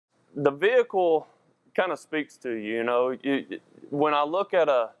the vehicle kind of speaks to you. You know, when I look at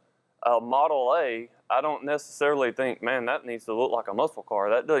a Model A, I don't necessarily think, man, that needs to look like a muscle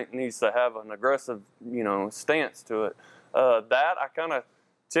car. That needs to have an aggressive, you know, stance to it. That I kind of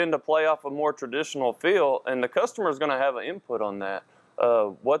tend to play off a more traditional feel, and the customer is going to have an input on that,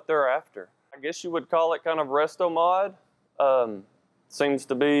 what they're after. I guess you would call it kind of RetroMod. Seems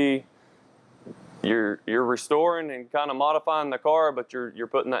to be you're restoring and kind of modifying the car, but you're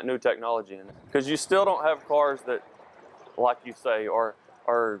putting that new technology in it. Because you still don't have cars that, like you say, are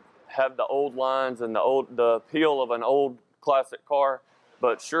have the old lines and the appeal of an old classic car.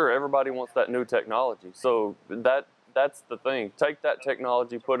 But sure, everybody wants that new technology. So that's the thing. Take that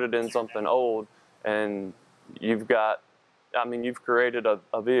technology, put it in something old, and you've created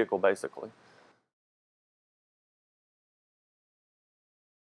a vehicle basically.